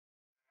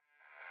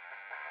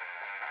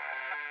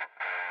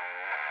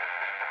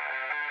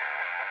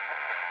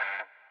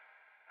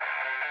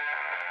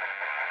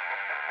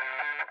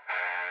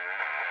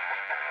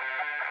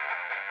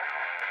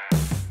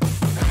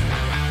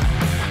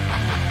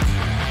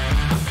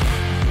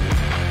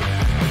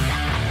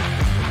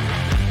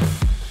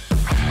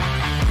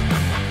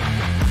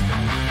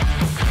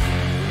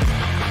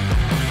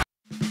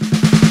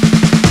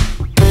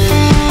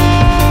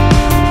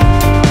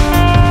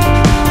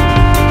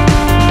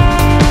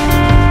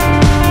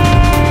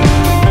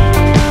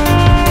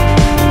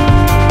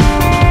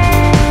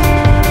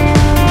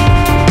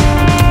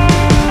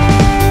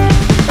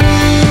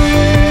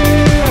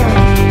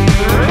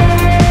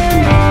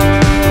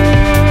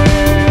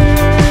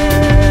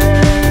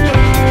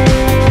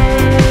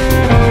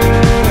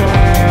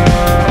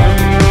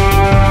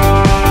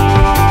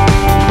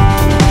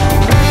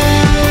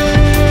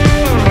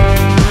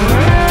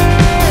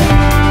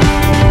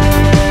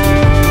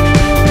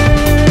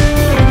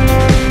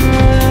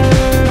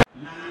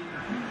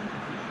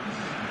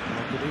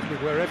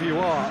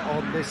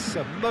this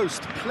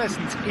most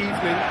pleasant evening.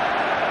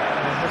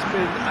 There has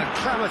been a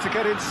clamour to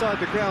get inside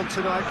the ground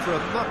tonight for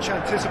a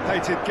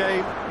much-anticipated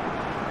game.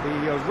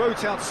 The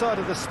roads outside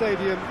of the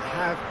stadium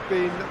have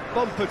been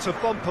bumper to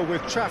bumper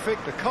with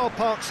traffic. The car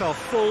parks are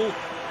full.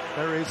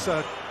 There is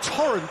a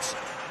torrent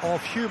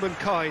of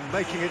humankind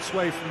making its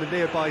way from the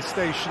nearby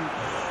station,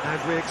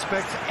 and we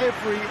expect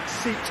every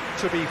seat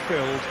to be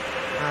filled.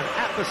 An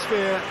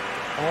atmosphere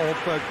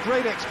of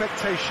great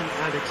expectation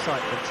and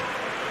excitement.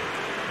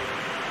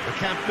 The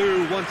Camp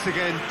Nou once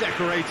again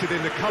decorated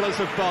in the colours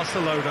of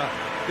Barcelona.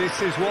 This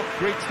is what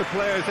greets the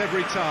players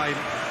every time.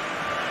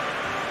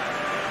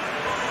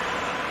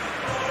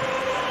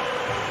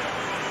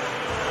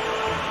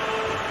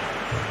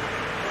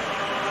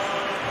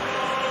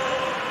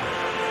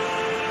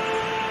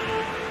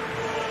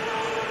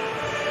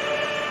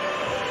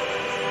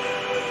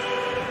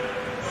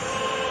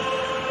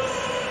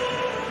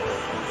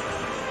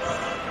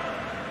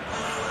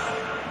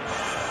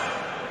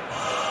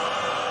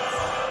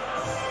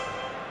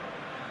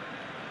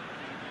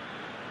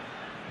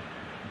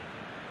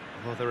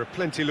 Well, there are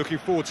plenty looking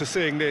forward to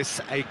seeing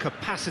this, a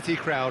capacity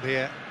crowd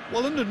here.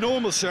 Well, under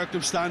normal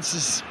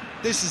circumstances,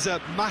 this is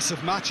a massive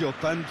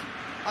matchup, and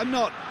I'm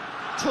not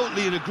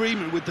totally in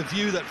agreement with the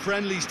view that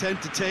friendlies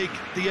tend to take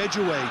the edge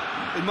away.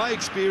 In my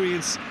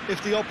experience,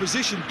 if the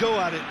opposition go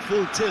at it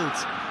full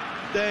tilt,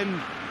 then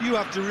you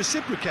have to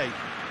reciprocate.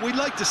 We'd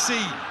like to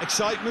see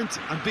excitement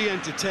and be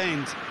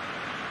entertained,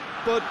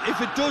 but if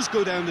it does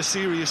go down the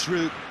serious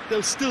route,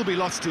 there'll still be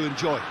lots to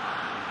enjoy.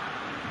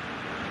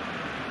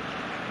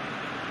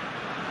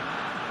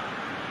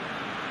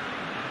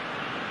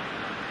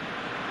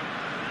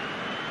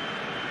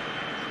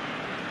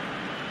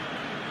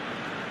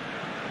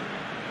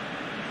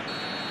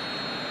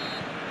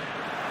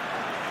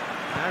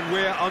 And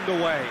we're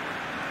underway.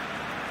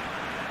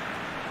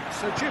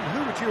 So, Jim,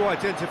 who would you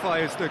identify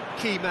as the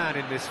key man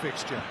in this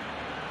fixture?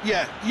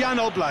 Yeah, Jan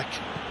Oblak.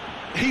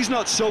 He's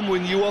not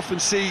someone you often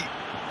see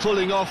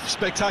pulling off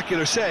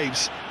spectacular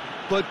saves,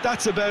 but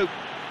that's about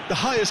the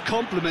highest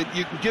compliment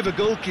you can give a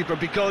goalkeeper,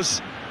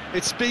 because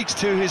it speaks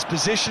to his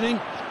positioning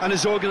and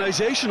his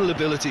organisational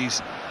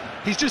abilities.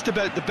 He's just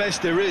about the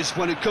best there is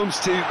when it comes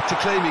to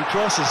claiming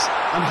crosses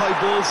and high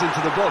balls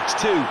into the box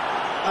too,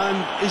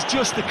 and is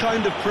just the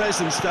kind of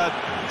presence that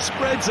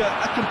spreads a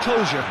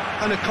composure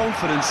and a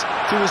confidence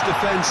to his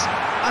defence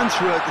and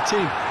throughout the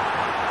team.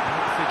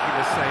 I'm thinking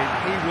the same.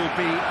 He will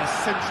be a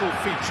central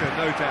feature,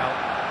 no doubt.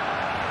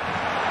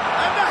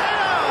 And the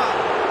header!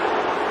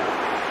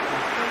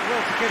 He's done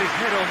well to get his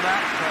head on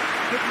that, but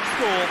couldn't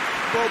score.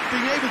 But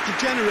being able to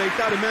generate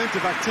that amount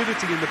of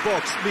activity in the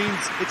box means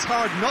it's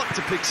hard not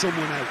to pick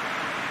someone out.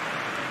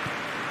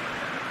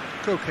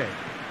 Koke.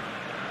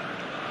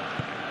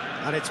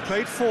 And it's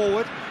played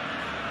forward.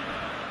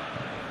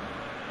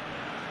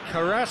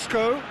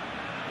 Carrasco.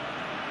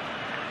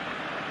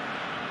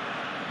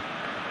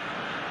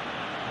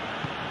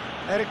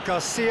 Eric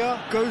Garcia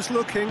goes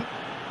looking.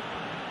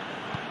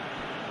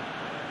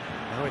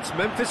 Now it's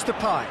Memphis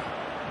Depay.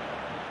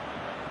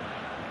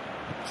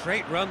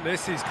 Great run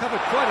this, he's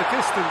covered quite a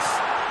distance.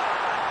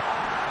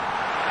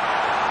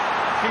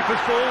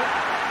 Keeper's ball.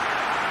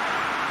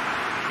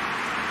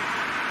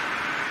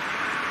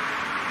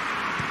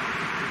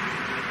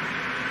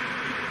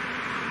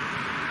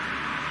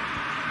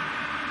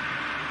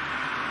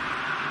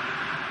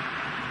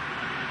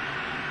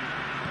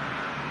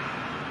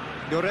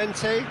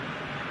 Llorente.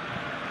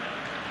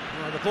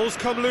 Well, the ball's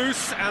come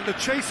loose and the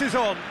chase is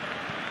on.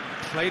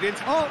 Played in.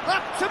 Oh,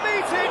 up to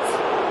meet it!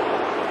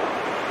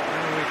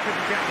 Oh, he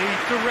couldn't get the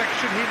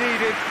direction he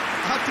needed.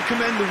 I have to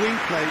commend the wing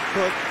play,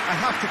 but I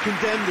have to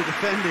condemn the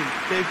defending.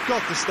 They've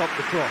got to stop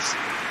the cross.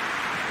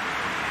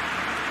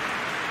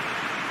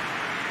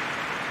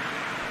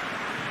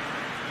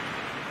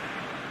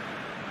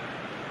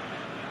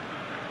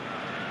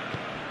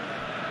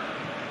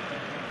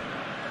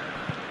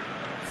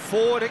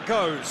 Forward it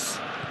goes.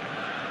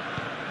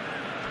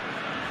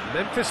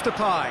 Memphis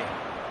Depay.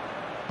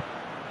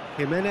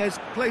 Jimenez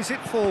plays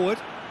it forward.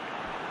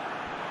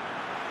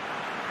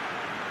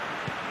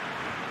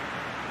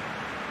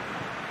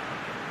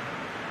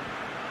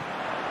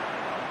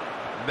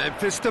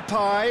 Memphis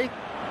Depay.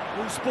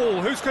 Who's ball?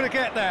 Who's going to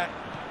get that?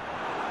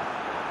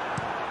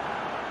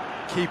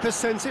 Keeper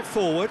sends it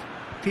forward.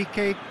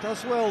 Piqué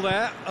does well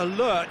there.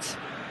 Alert.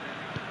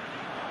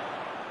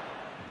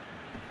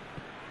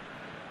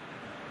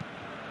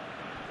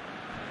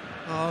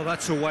 Oh,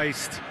 that's a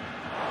waste.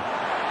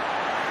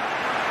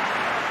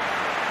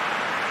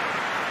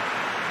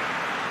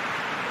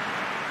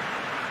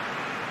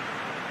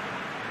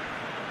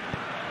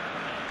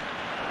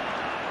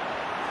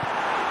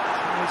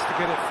 Tries to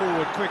get it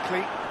forward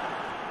quickly.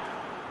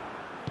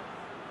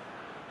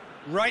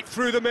 Right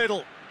through the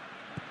middle.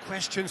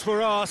 Questions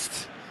were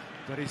asked,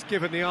 but he's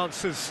given the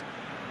answers.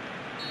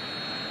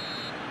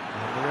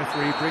 And the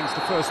referee brings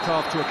the first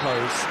half to a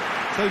close.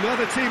 So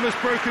another team has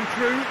broken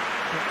through.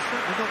 But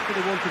certainly not for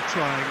the want of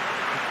trying.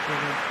 It's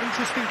been an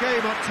interesting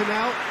game up to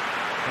now,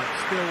 but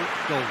still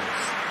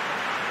goalless.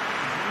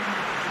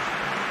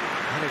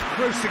 And it's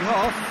grossing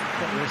half.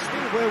 But we're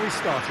still where we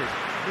started,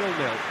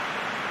 0-0.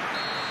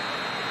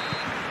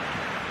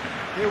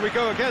 Here we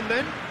go again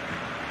then.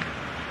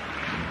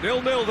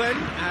 0-0 then,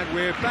 and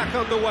we're back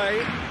on the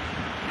way.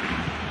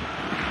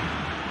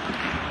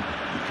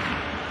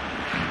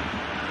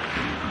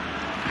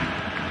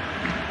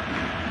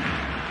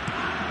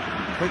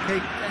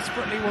 Koke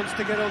desperately wants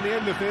to get on the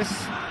end of this.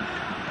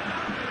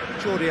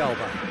 Jordi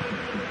Alba.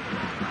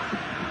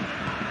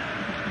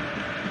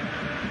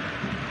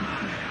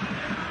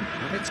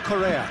 And it's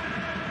Correa.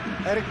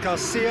 Eric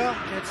Garcia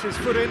gets his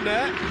foot in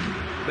there.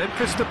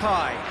 Memphis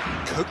Depay.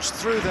 Coached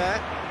through there.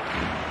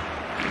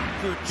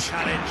 Good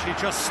challenge, he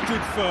just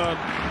stood firm.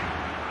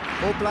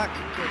 Oblak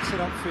gets it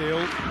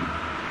upfield.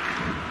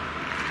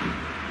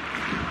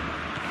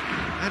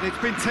 And it's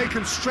been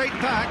taken straight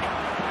back.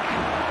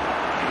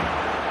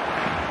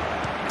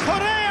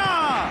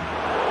 Correa!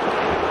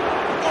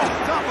 Oh,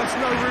 that was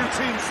no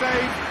routine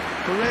save.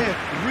 Correa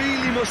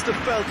really must have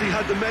felt he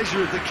had the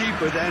measure of the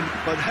keeper then,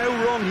 but how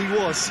wrong he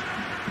was.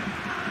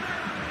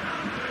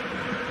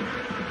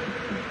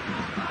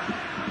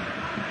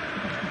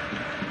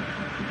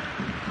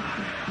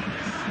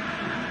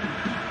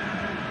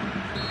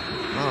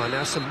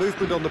 Now some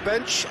movement on the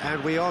bench,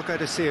 and we are going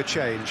to see a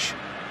change.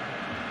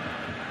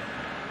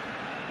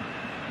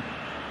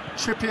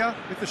 Trippier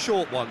with the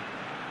short one.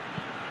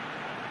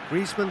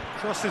 Griezmann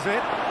crosses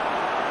it.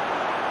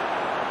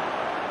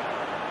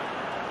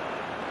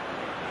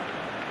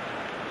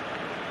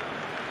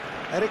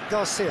 Eric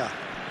Garcia.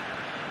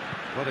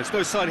 Well, there's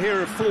no sign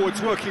here of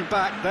forwards working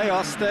back. They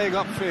are staying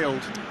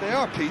upfield. They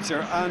are,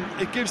 Peter, and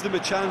it gives them a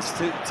chance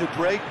to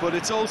break, but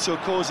it's also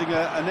causing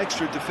an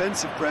extra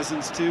defensive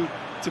presence to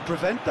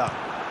prevent that.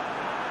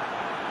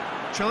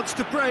 Chance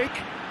to break.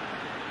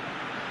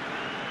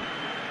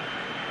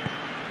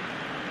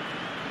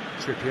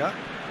 Trippier.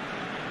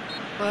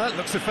 Well, that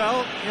looks a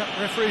foul. Yep,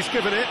 referee's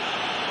given it.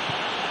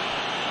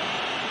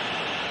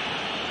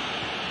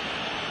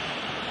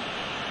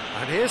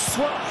 And here's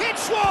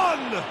hits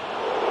one!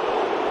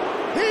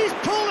 He's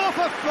pulled off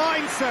a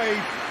fine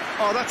save.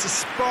 Oh, that's a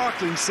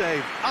sparkling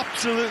save.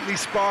 Absolutely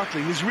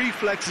sparkling. His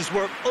reflexes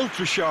were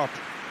ultra sharp.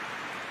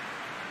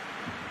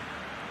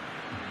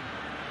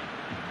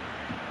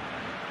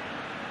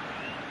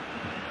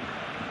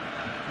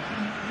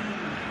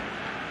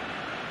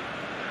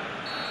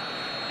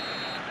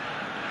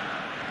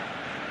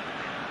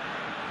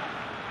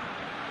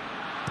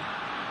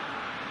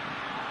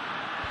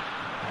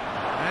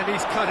 And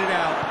he's cut it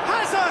out.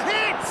 Has a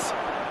hit!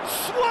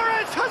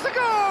 Suarez has a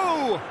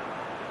go!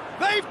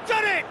 They've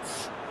done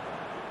it!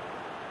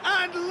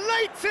 And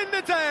late in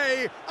the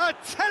day, a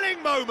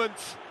telling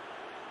moment.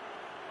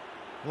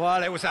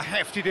 Well, it was a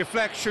hefty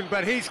deflection,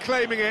 but he's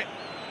claiming it.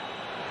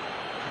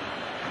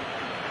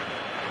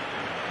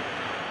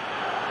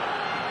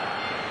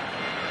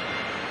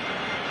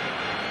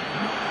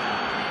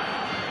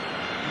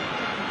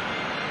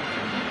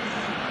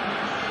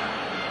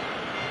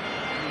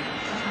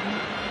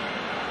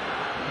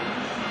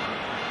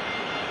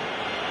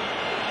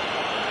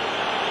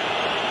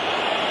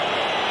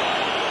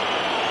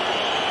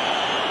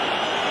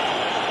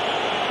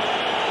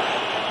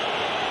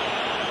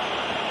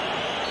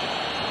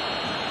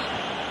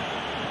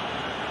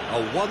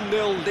 A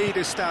 1-0 lead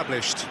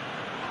established.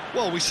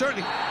 Well, we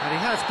certainly... And he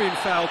has been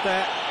fouled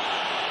there.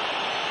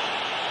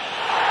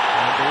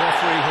 And the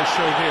referee has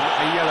shown him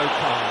a yellow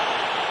card.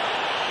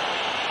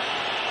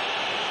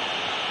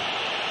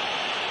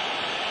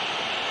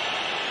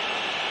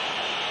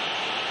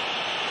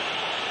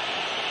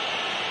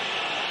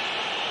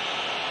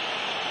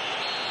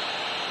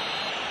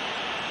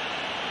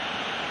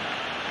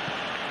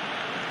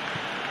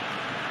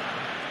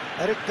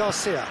 Eric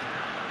Garcia.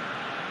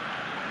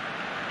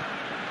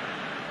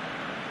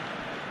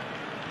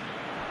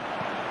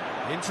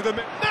 Into the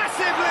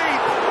massive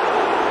lead!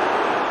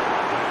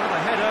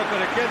 Another header,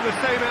 but again the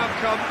same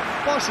outcome.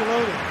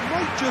 Barcelona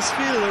might just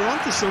feel they're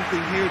onto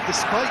something here,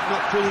 despite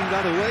not pulling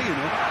that away, you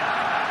know.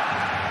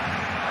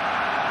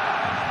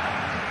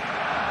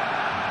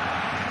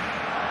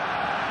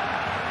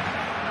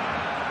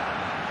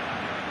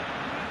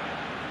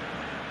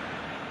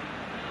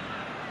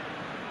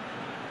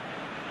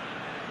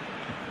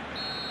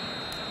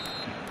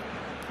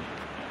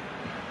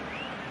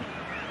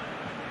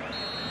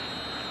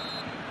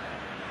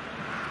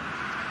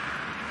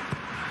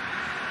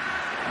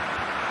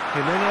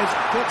 Jimenez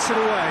gets it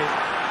away.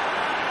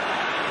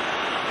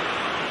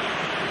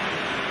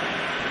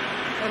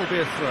 That'll be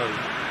a throw.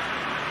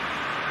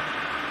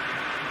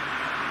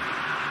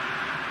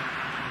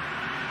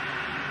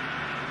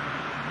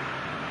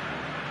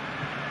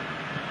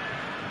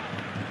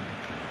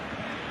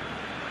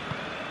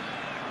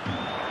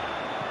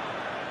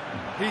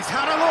 He's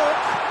had a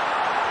look.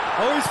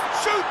 Oh, he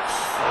shoots!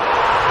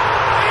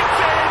 It's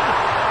in!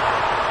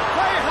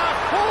 They have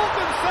pulled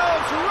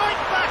themselves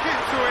right back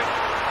into it.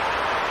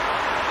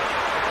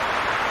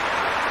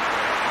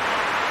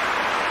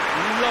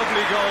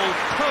 Lovely goal,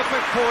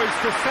 perfect poise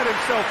to set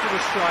himself for the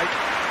strike.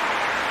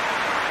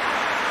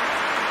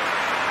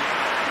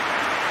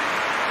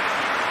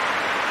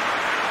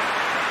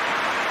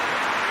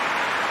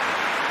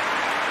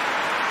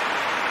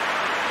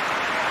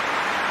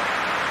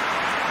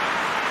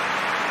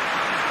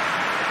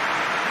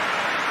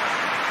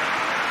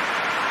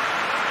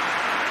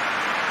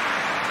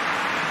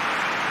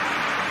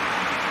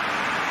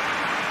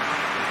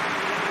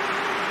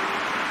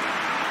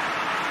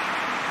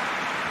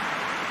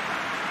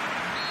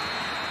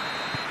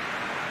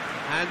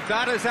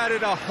 that has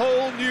added a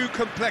whole new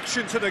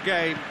complexion to the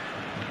game.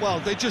 Well,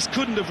 they just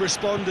couldn't have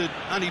responded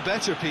any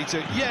better,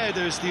 Peter. Yeah,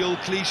 there's the old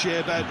cliche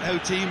about how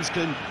teams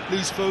can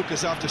lose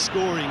focus after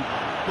scoring,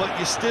 but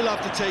you still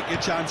have to take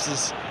your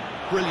chances.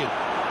 Brilliant.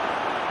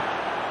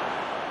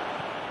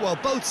 Well,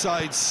 both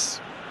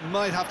sides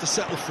might have to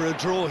settle for a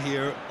draw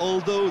here,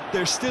 although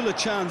there's still a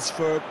chance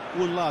for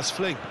one last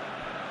fling.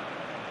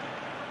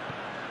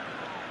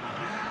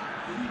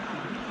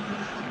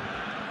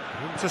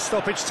 Into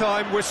stoppage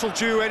time, whistle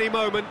due any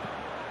moment.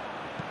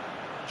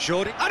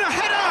 Jordi, and a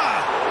header!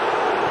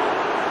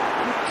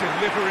 Good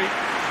delivery,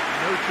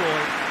 no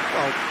joy.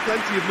 Well,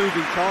 plenty of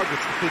moving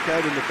targets to pick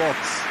out in the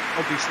box.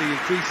 Obviously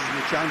increases in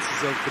the chances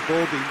of the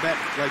ball being met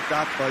like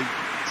that by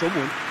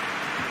someone.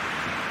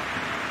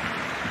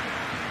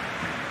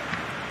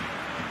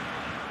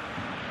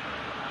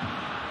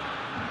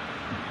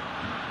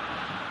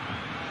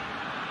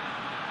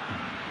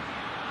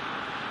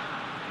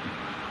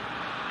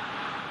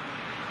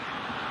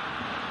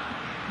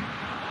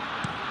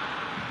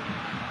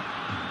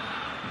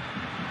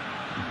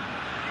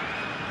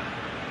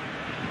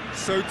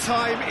 So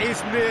time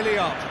is nearly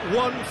up.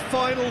 One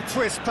final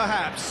twist,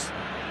 perhaps.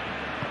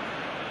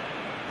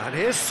 And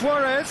here's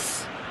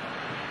Suarez.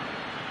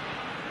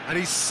 And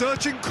he's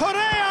searching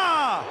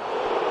Correa!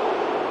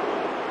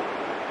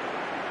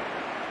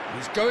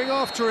 He's going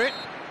after it.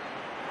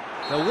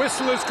 The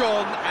whistle has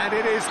gone, and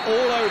it is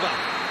all over.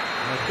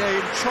 A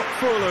game chock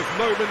full of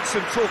moments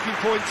and talking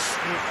points.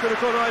 It could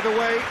have gone either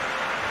way,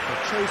 but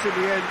chose in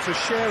the end to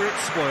share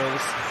its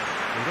spoils.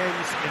 It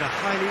ends in a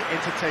highly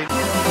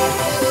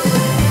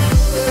entertaining...